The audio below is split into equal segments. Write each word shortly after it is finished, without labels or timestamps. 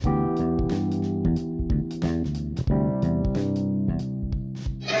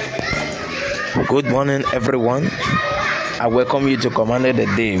Good morning, everyone. I welcome you to Command the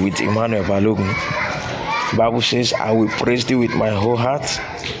Day with Emmanuel Balogun. The Bible says, I will praise thee with my whole heart.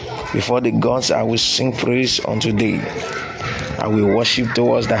 Before the gods, I will sing praise unto thee. I will worship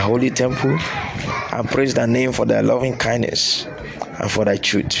towards thy holy temple and praise thy name for thy loving kindness and for thy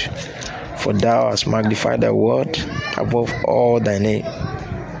truth. For thou hast magnified thy word above all thy name.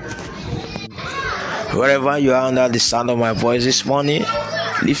 Wherever you are under the sound of my voice this morning,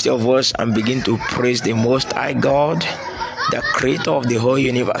 lift your voice and begin to praise the Most High God, the Creator of the whole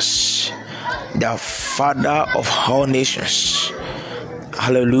universe, the Father of all nations.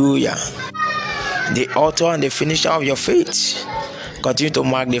 Hallelujah. The author and the finisher of your faith. Continue to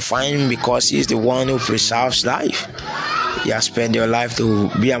magnify him because he is the one who preserves life. You have spent your life to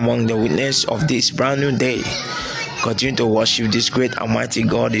be among the witness of this brand new day. Continue to worship this great and mighty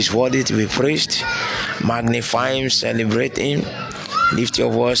God. He is worthy to be praised. Magnify him, celebrate him. Lift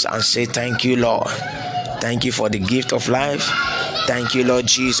your voice and say, thank you, Lord. Thank you for the gift of life. Thank you, Lord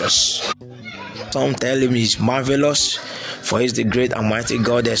Jesus. Some tell him he's marvelous, for he's the great and mighty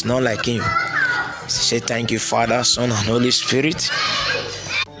God. There's none like him. Say thank you, Father, Son, and Holy Spirit.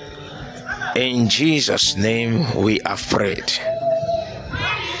 In Jesus' name we have prayed.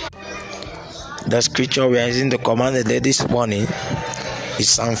 The scripture we are using to command the day this morning is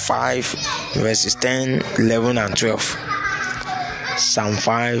Psalm 5, verses 10, 11, and 12. Psalm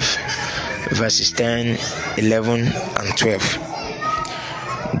 5, verses 10, 11, and 12.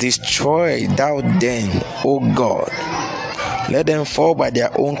 Destroy thou them, O God. Let them fall by their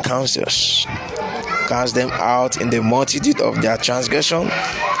own counsels. Cast them out in the multitude of their transgression,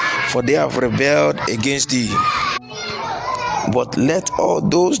 for they have rebelled against thee. But let all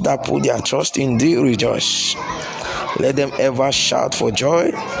those that put their trust in thee rejoice. Let them ever shout for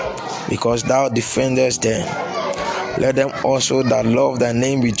joy, because thou defendest them. Let them also that love thy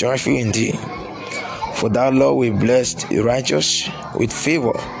name be joyful in thee. For thou, Lord, will bless the righteous with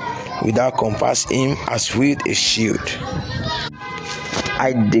favor. Without compass him as with a shield.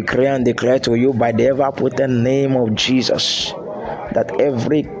 I declare and declare to you by the ever-potent name of Jesus that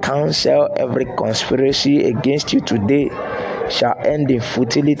every counsel, every conspiracy against you today shall end in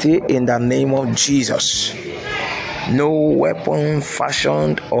futility in the name of Jesus. No weapon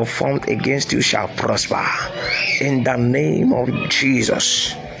fashioned or formed against you shall prosper in the name of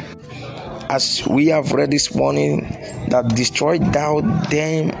Jesus. As we have read this morning, that destroy thou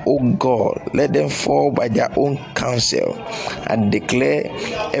them, O God, let them fall by their own counsel, and declare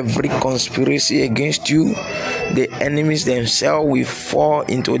every conspiracy against you, the enemies themselves will fall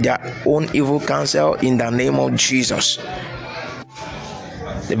into their own evil counsel in the name of Jesus.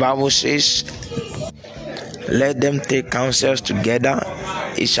 The Bible says, let them take counsels together,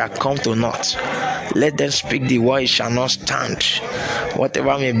 it shall come to naught. Let them speak the word, it shall not stand.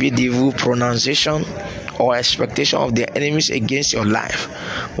 Whatever may be the evil pronunciation or expectation of the enemies against your life,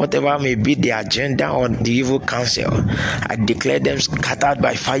 whatever may be the agenda or the evil counsel, I declare them scattered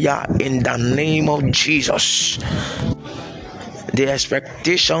by fire in the name of Jesus. The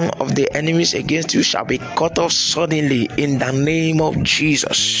expectation of the enemies against you shall be cut off suddenly in the name of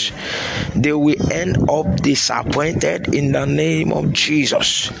Jesus. They will end up disappointed in the name of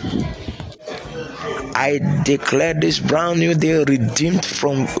Jesus. I declare this brand new day redeemed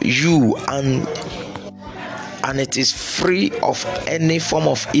from you, and it is free of any form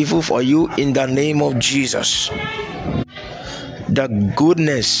of evil for you in the name of Jesus. The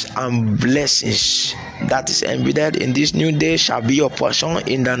goodness and blessings that is embedded in this new day shall be your portion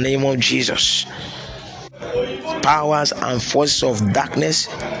in the name of Jesus. Powers and forces of darkness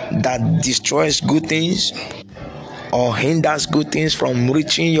that destroys good things or hinders good things from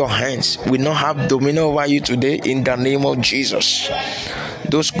reaching your hands will not have dominion over you today in the name of Jesus.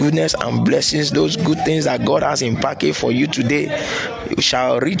 Those goodness and blessings, those good things that God has impacted for you today, you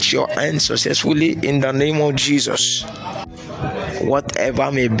shall reach your hands successfully in the name of Jesus.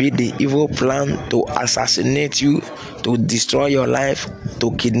 Whatever may be the evil plan to assassinate you, to destroy your life,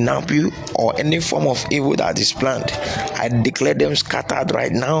 to kidnap you, or any form of evil that is planned, I declare them scattered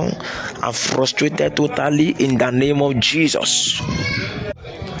right now and frustrated totally in the name of Jesus.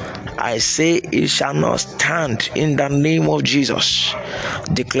 I say it shall not stand in the name of Jesus.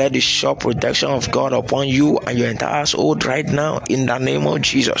 Declare the sure protection of God upon you and your entire household right now in the name of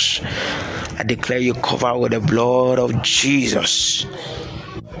Jesus. I declare you covered with the blood of Jesus.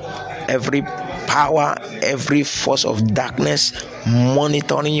 Every power, every force of darkness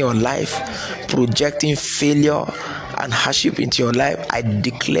monitoring your life, projecting failure and hardship into your life, I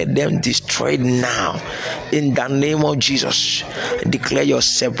declare them destroyed now in the name of Jesus. I declare your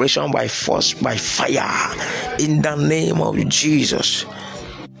separation by force, by fire in the name of Jesus.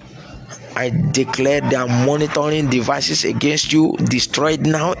 I declare their monitoring devices against you destroyed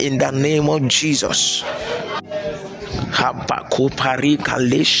now in the name of Jesus.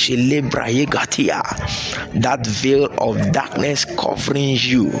 That veil of darkness covering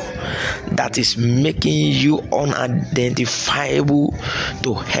you, that is making you unidentifiable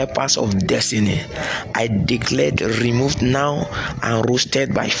to helpers of destiny, I declare removed now and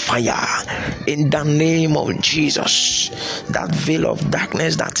roasted by fire in the name of Jesus. That veil of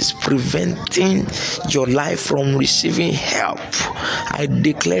darkness that is preventing your life from receiving help, I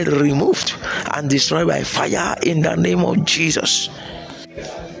declare removed and destroyed by fire in the name of Jesus.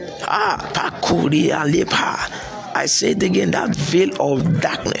 I say it again, that veil of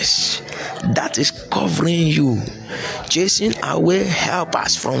darkness that is covering you, chasing away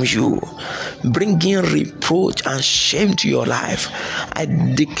helpers from you, bringing reproach and shame to your life, I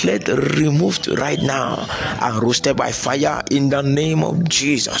declare removed right now and roasted by fire in the name of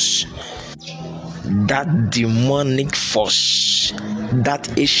Jesus. That demonic force,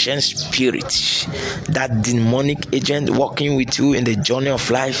 that ancient spirit, that demonic agent working with you in the journey of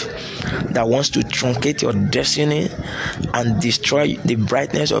life that wants to truncate your destiny and destroy the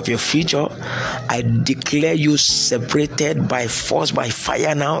brightness of your future, I declare you separated by force, by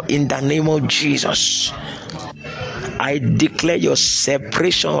fire now in the name of Jesus. I declare your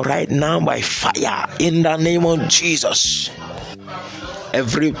separation right now by fire in the name of Jesus.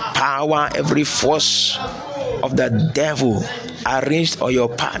 Every power, every force of the devil arranged on your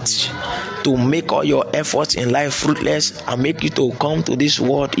path to make all your efforts in life fruitless and make you to come to this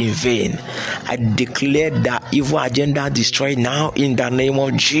world in vain, I declare that evil agenda destroyed now in the name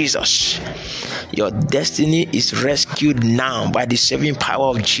of Jesus. Your destiny is rescued now by the saving power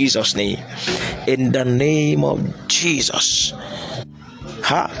of Jesus' name. In the name of Jesus.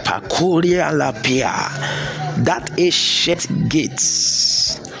 That ancient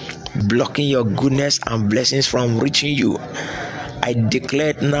gates blocking your goodness and blessings from reaching you, I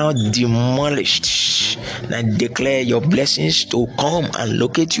declare now demolished. And I declare your blessings to come and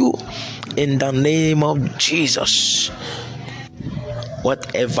locate you in the name of Jesus.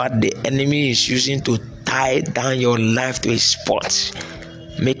 Whatever the enemy is using to tie down your life to a spot,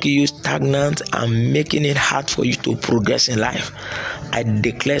 making you stagnant and making it hard for you to progress in life, I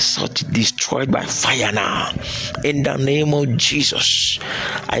declare such destroyed by fire now. In the name of Jesus,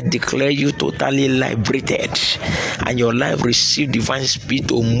 I declare you totally liberated and your life receive divine speed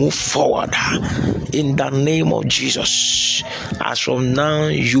to move forward. In the name of Jesus, as from now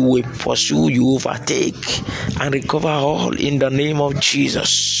you will pursue, you overtake and recover all in the name of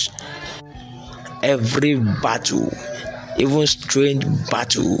Jesus. Every battle, even strange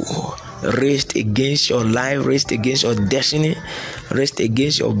battle raised against your life, raised against your destiny, raised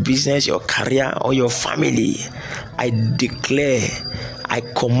against your business, your career, or your family, I declare, I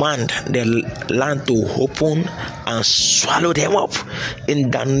command the land to open and swallow them up in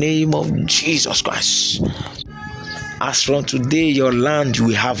the name of Jesus Christ. As from today, your land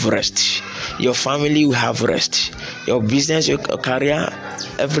will have rest, your family will have rest, your business, your career,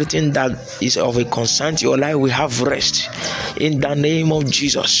 everything that is of a concern to your life will have rest. In the name of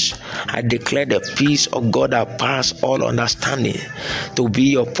Jesus, I declare the peace of God that passes all understanding to be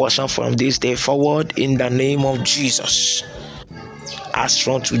your portion from this day forward in the name of Jesus. As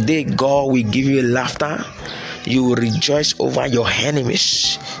from today, God will give you laughter. You will rejoice over your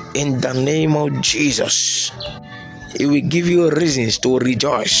enemies in the name of Jesus. He will give you reasons to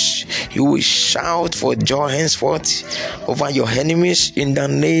rejoice. You will shout for joy henceforth over your enemies in the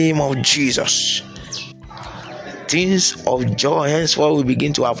name of Jesus. Things of joy henceforth will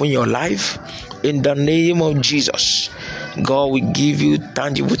begin to happen in your life in the name of Jesus. God will give you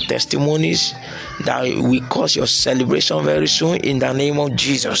tangible testimonies that will cause your celebration very soon in the name of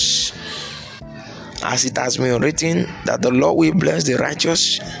Jesus. As it has been written that the Lord will bless the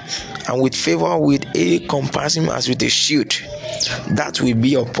righteous, and with favor with a compass him as with a shield. That will be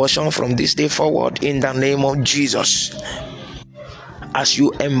your portion from this day forward in the name of Jesus. As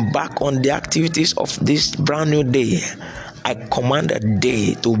you embark on the activities of this brand new day, I command a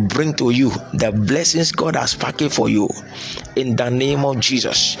day to bring to you the blessings God has packaged for you in the name of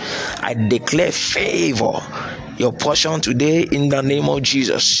Jesus. I declare favor your portion today in the name of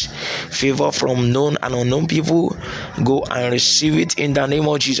Jesus. Favor from known and unknown people, go and receive it in the name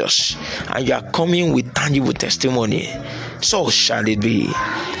of Jesus. And you are coming with tangible testimony. So shall it be.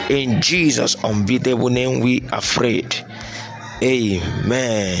 In Jesus' unbeatable name we are prayed.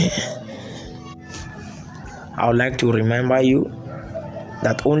 Amen. I would like to remember you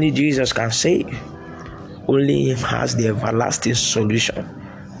that only Jesus can save. Only Him has the everlasting solution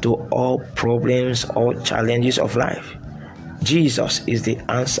to all problems, all challenges of life. Jesus is the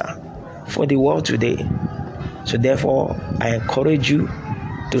answer for the world today. So therefore, I encourage you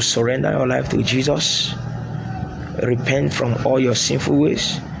to surrender your life to Jesus. Repent from all your sinful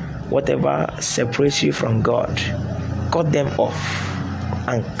ways. Whatever separates you from God, cut them off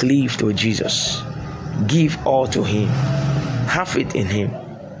and cleave to Jesus. Give all to Him. Have faith in Him.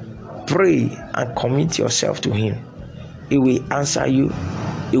 Pray and commit yourself to Him. He will answer you.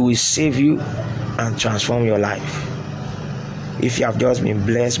 He will save you and transform your life. If you have just been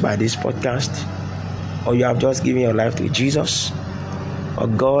blessed by this podcast, or you have just given your life to Jesus, or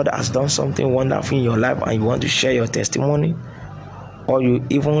God has done something wonderful in your life and you want to share your testimony, or you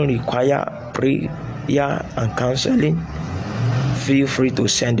even require prayer and counseling, feel free to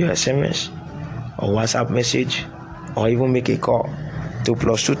send your SMS or WhatsApp message, or even make a call to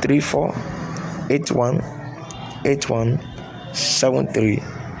 +234 81 81 73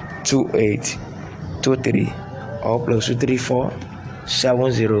 28 23 or +234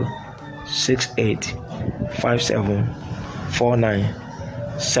 70 68 57 49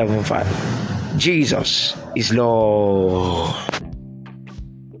 75. Jesus is Lord.